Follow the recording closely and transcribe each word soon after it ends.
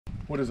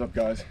What is up,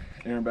 guys?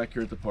 Aaron back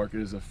here at the park.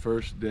 It is the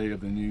first day of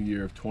the new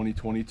year of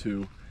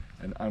 2022,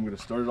 and I'm going to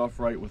start it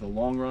off right with a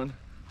long run.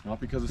 Not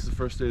because it's the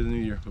first day of the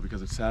new year, but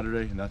because it's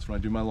Saturday and that's when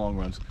I do my long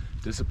runs.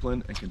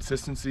 Discipline and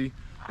consistency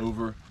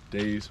over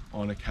days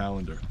on a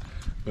calendar.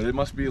 But it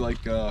must be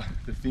like the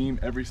theme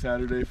every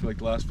Saturday for like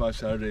the last 5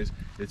 Saturdays.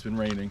 It's been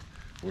raining.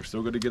 We're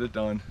still going to get it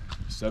done.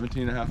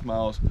 17.5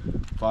 miles,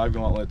 5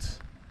 gauntlets,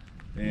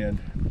 and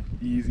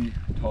easy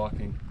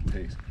talking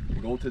pace. The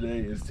goal today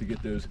is to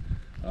get those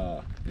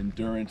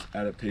endurance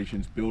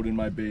adaptations, building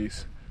my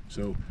base,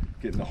 so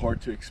getting the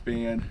heart to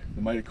expand,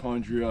 the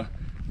mitochondria,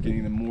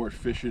 getting them more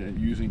efficient at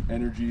using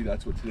energy.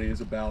 That's what today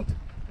is about,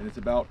 and it's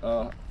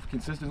about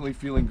consistently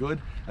feeling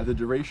good. As the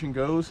duration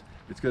goes,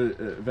 it's going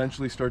to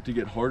eventually start to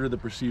get harder, the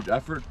perceived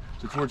effort,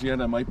 so towards the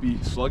end I might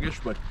be sluggish,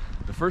 but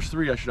the first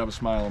 3 I should have a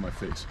smile on my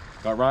face.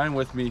 Got Ryan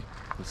with me.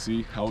 Let's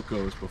see how it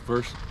goes, but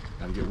first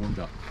gotta get warmed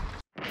up.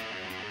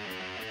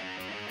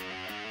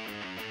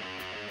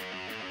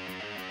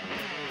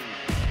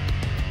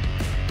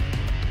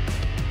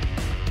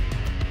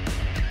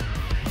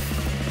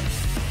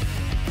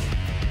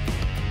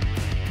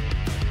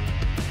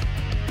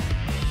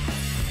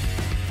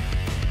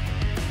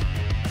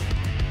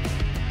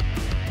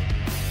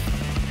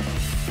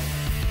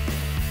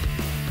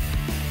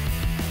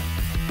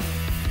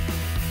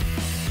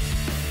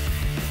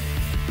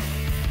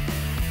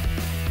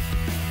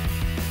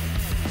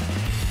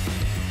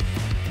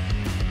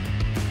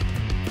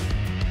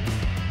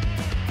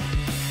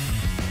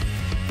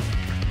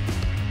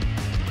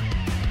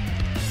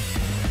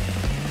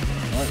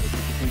 Let's get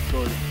this thing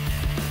started.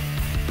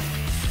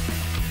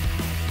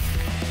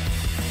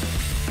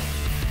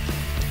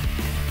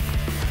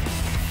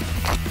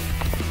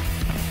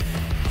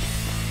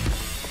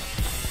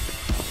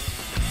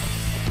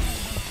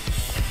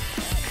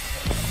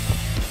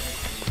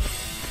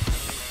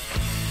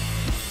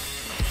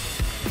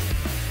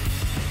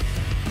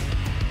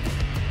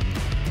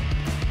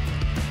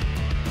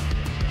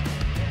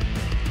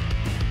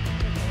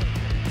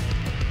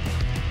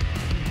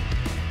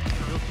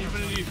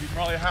 Keeping it easy,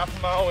 probably a half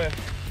a mile in.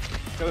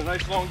 Got a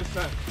nice long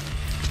descent.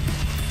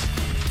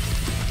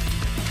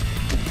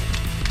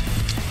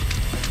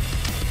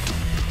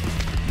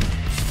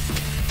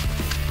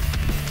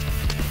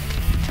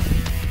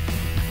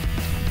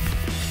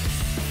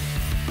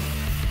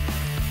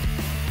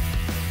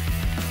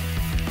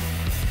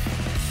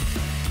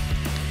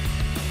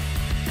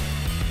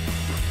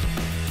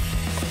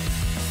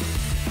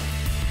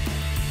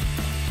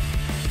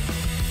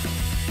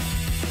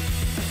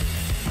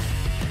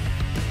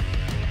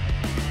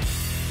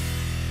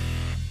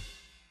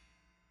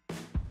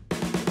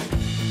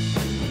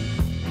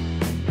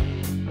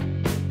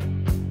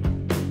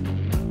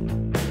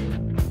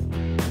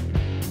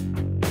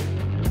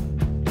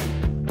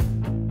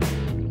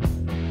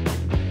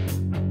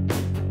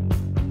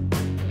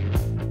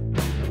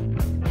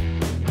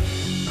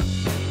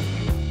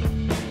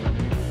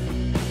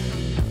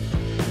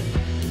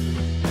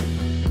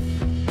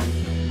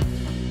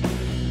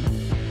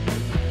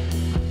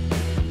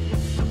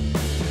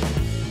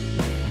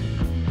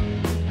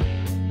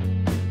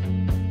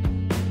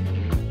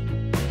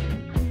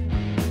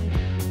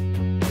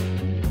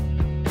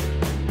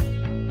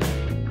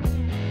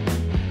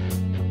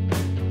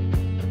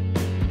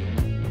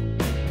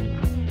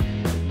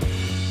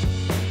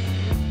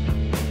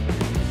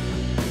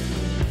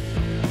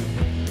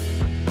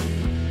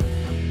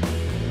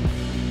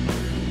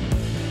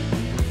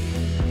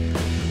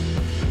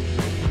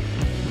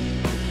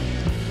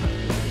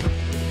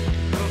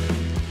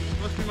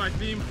 My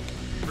theme,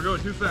 we're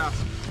going too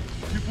fast.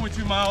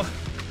 2.2 miles,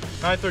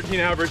 9:13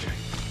 average.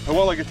 I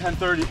want like a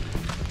 10:30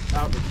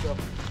 average, so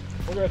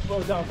we're gonna slow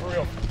it down for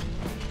real.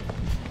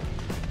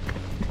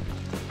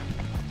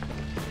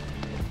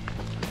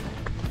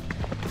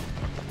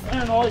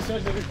 And always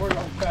says that before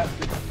going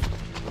faster.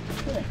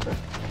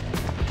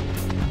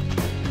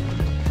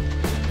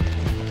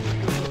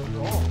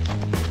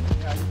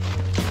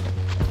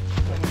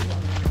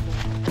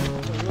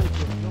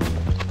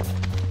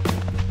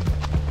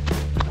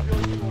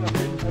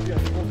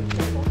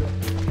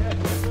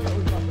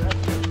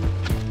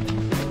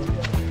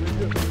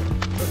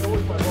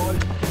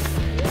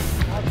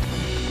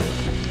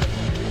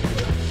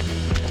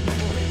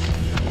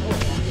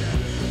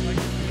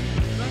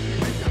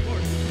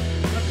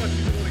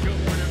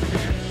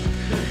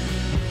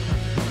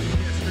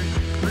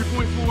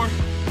 .4,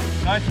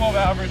 9:12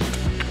 average,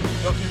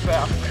 go too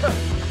fast.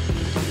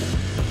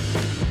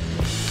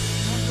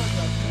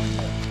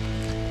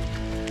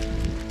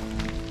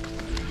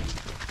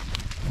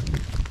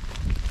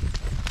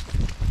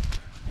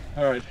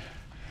 All right,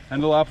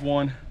 end of lap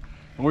 1,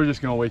 and we're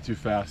just going way too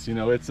fast. You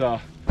know, it's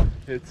for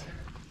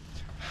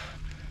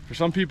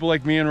some people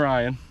like me and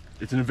Ryan,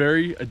 it's a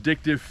very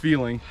addictive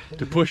feeling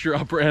to push your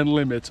upper end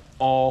limits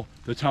all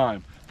the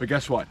time. But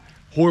guess what?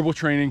 Horrible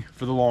training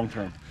for the long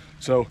term.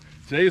 So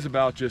today is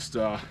about just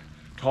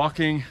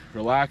talking,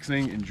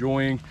 relaxing,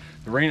 enjoying.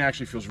 The rain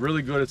actually feels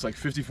really good. It's like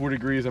 54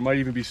 degrees. I might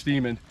even be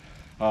steaming.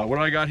 What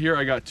do I got here?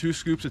 I got 2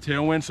 scoops of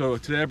tailwind. So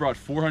today I brought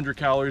 400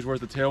 calories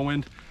worth of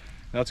tailwind.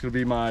 That's gonna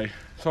be my,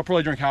 so I'll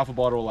probably drink half a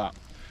bottle a lap.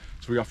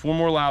 So we got 4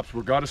 more laps.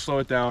 We're gotta slow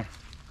it down.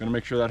 Gonna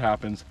make sure that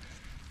happens.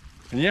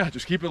 And yeah,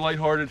 just keep it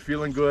lighthearted,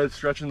 feeling good,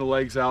 stretching the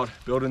legs out,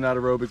 building that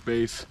aerobic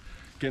base,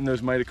 getting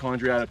those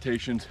mitochondria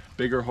adaptations,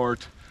 bigger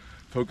heart,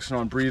 focusing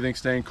on breathing,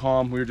 staying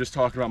calm. We were just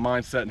talking about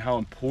mindset and how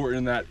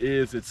important that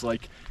is. It's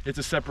like, it's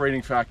a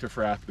separating factor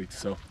for athletes.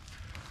 So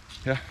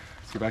yeah,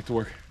 let's get back to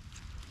work.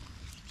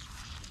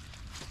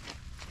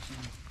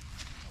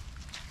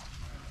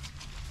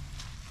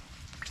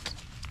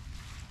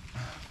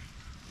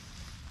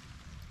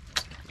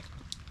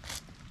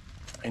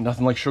 Ain't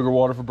nothing like sugar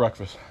water for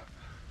breakfast.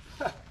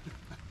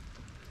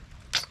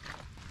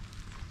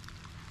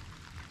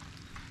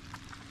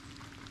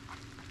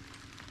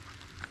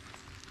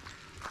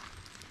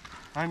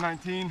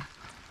 9:19,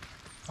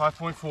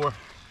 5.4.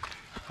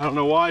 I don't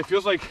know why, it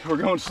feels like we're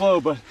going slow,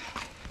 but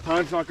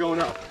time's not going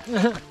up.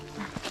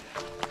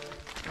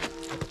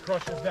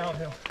 Crush this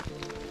downhill.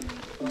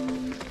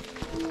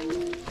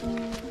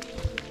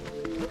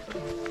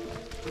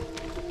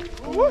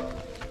 Woo!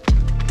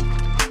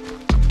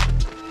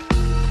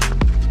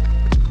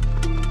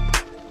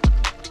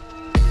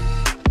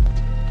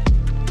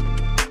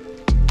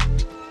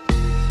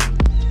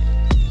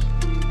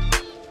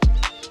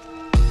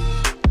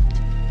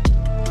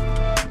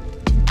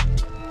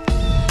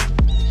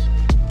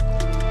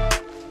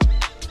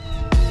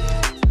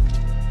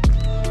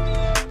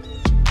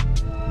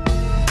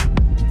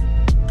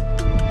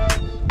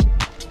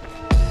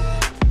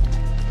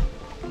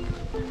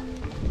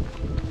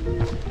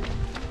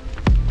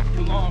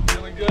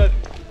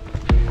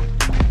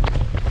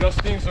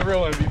 The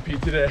real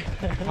MVP today.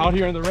 Out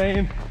here in the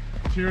rain,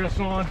 cheering us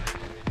on,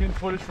 getting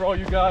footage for all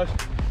you guys.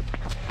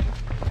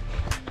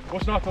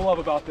 What's not to love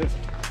about this?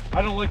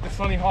 I don't like the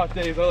sunny hot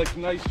days. I like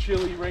nice,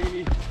 chilly,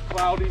 rainy,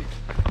 cloudy.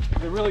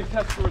 They really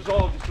test the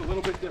resolve just a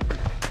little bit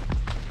different.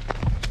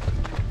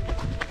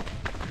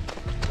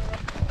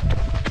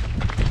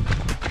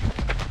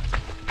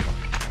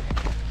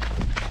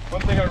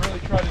 One thing I really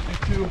try to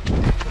do too,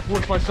 to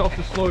force myself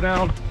to slow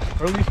down,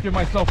 or at least give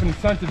myself an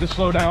incentive to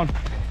slow down,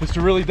 is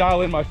to really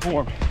dial in my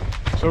form.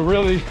 So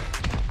really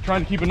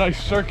trying to keep a nice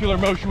circular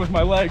motion with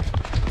my legs,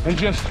 and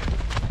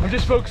I'm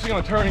just focusing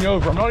on turning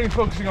over. I'm not even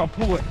focusing on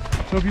pulling.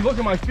 So if you look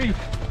at my feet,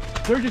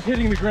 they're just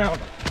hitting the ground.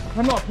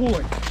 I'm not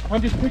pulling.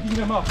 I'm just picking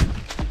them up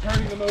and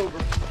turning them over.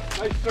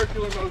 Nice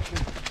circular motion.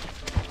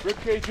 Rib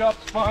cage up,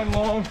 spine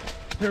long,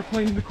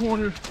 airplane in the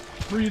corners,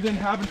 breathing,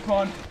 having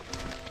fun,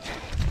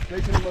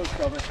 making the most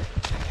of it.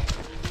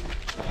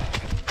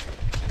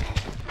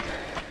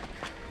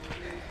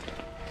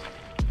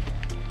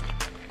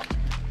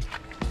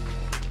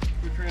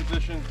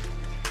 Transition,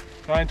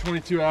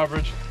 9:22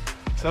 average,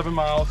 7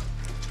 miles,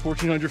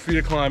 1,400 feet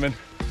of climbing.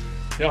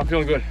 Yeah, I'm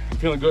feeling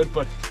good,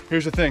 but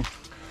here's the thing.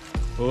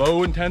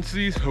 Low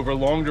intensities over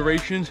long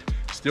durations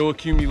still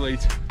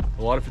accumulates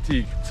a lot of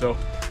fatigue. So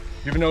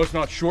even though it's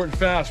not short and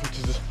fast, which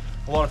is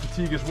a lot of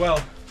fatigue as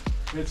well,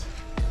 it's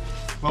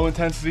low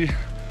intensity,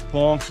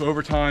 long, so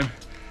over time,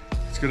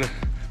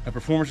 my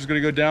performance is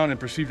gonna go down and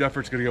perceived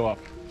effort's gonna go up.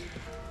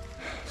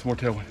 Some more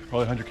tailwind,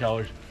 probably 100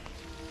 calories.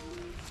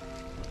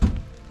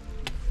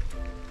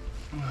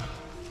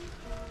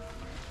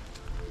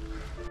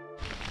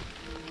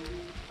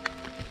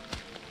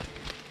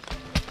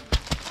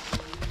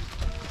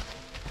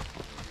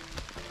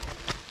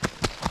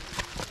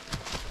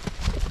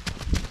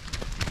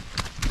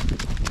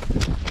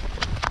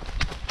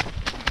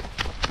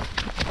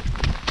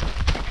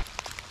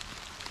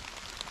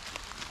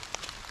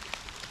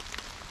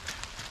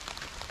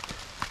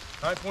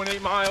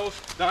 9.8 miles,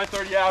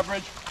 9:30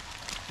 average.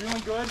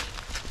 Feeling good,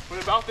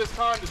 but about this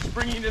time, the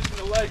springiness in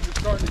the legs is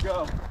starting to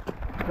go.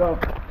 So,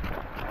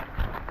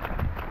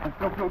 I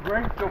still feel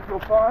great, still feel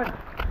fine.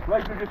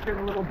 Legs are just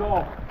getting a little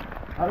dull.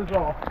 That is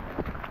all.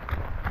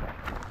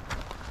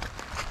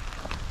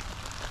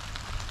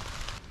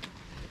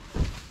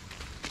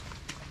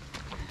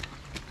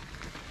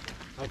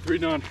 I'm 3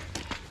 done.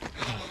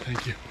 Oh,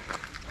 thank you.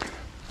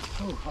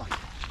 Oh, hot.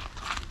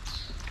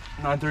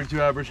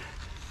 9:32 average,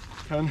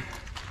 10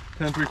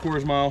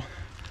 3/4 mile.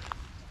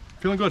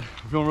 Feeling good,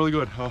 I'm feeling really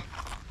good. You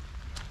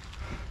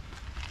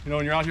know,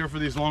 when you're out here for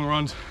these long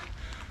runs,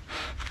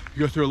 you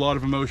go through a lot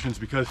of emotions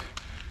because,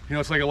 you know,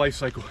 it's like a life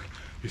cycle.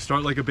 You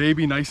start like a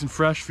baby, nice and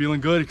fresh, feeling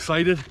good,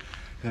 excited,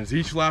 and as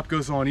each lap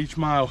goes on, each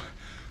mile,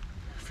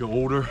 you feel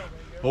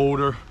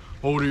older,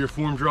 your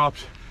form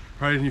drops,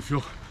 right, and you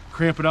feel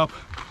cramping up.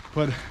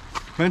 But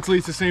mentally,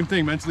 it's the same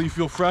thing. Mentally, you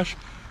feel fresh,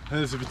 and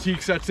as the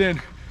fatigue sets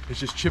in, it's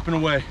just chipping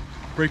away,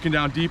 breaking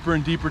down deeper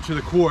and deeper to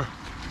the core.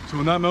 So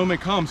when that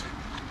moment comes,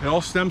 it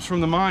all stems from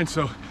the mind.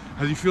 So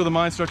as you feel the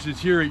mind start to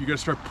deteriorate, you gotta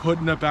start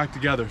putting it back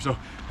together. So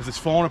as it's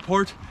falling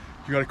apart,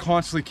 you gotta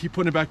constantly keep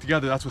putting it back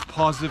together. That's with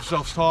positive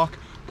self-talk,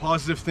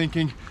 positive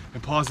thinking,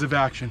 and positive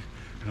action,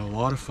 and a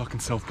lot of fucking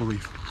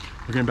self-belief.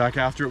 We're getting back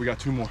after it. We got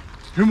 2 more.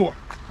 2 more.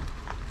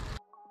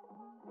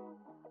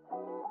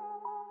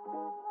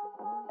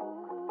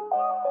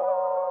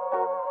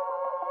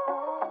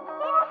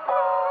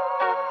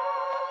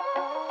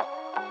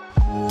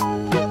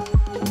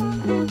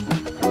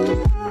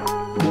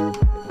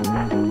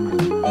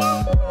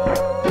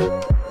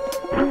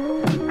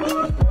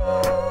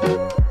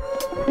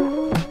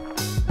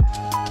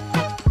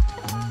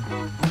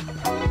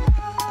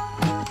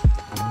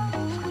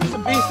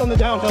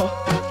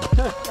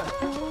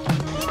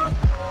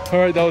 All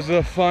right, that was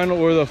the final,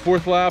 or the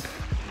fourth lap.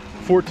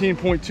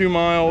 14.2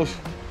 miles,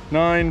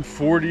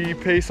 9:40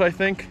 pace, I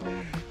think.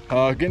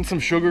 Getting some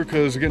sugar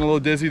because getting a little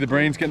dizzy, the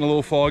brain's getting a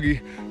little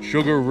foggy.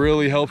 Sugar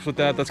really helps with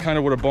that. That's kind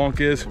of what a bonk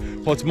is.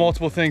 Well, it's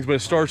multiple things, but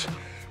it starts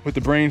with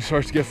the brain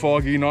starts to get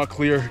foggy, not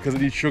clear, because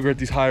it needs sugar at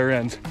these higher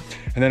ends.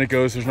 And then it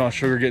goes, there's not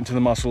sugar getting to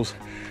the muscles,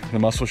 and the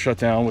muscles shut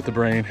down with the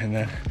brain, and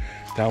then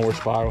downward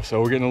spiral.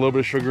 So we're getting a little bit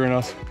of sugar in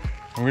us.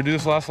 And we're gonna do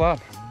this last lap.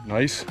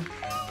 Nice,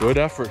 good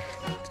effort.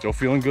 Still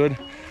feeling good,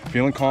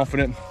 feeling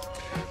confident.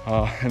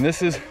 And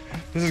this is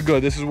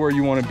good. This is where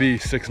you want to be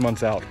 6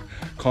 months out.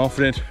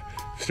 Confident,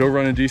 still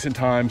running decent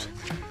times,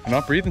 and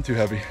not breathing too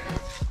heavy.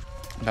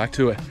 Back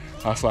to it,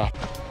 last lap.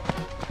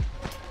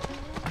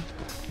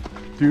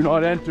 Do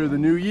not enter the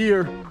new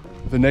year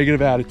with a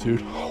negative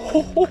attitude.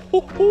 All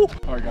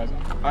right, guys,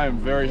 I am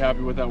very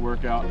happy with that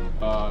workout.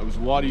 It was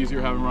a lot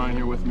easier having Ryan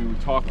here with me. We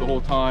talked the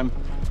whole time.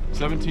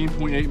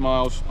 17.8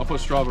 miles. I'll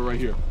put Strava right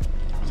here.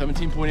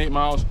 17.8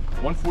 miles,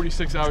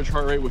 146 average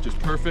heart rate, which is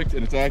perfect,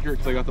 and it's accurate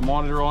because I got the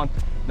monitor on.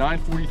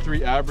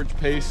 9:43 average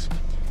pace.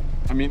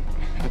 I mean,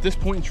 at this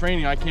point in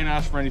training, I can't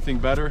ask for anything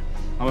better.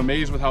 I'm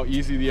amazed with how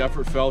easy the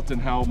effort felt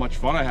and how much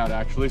fun I had,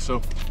 actually.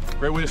 So,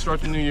 great way to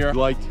start the new year. If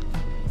you liked,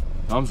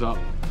 thumbs up,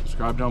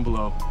 subscribe down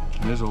below,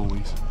 and as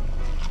always,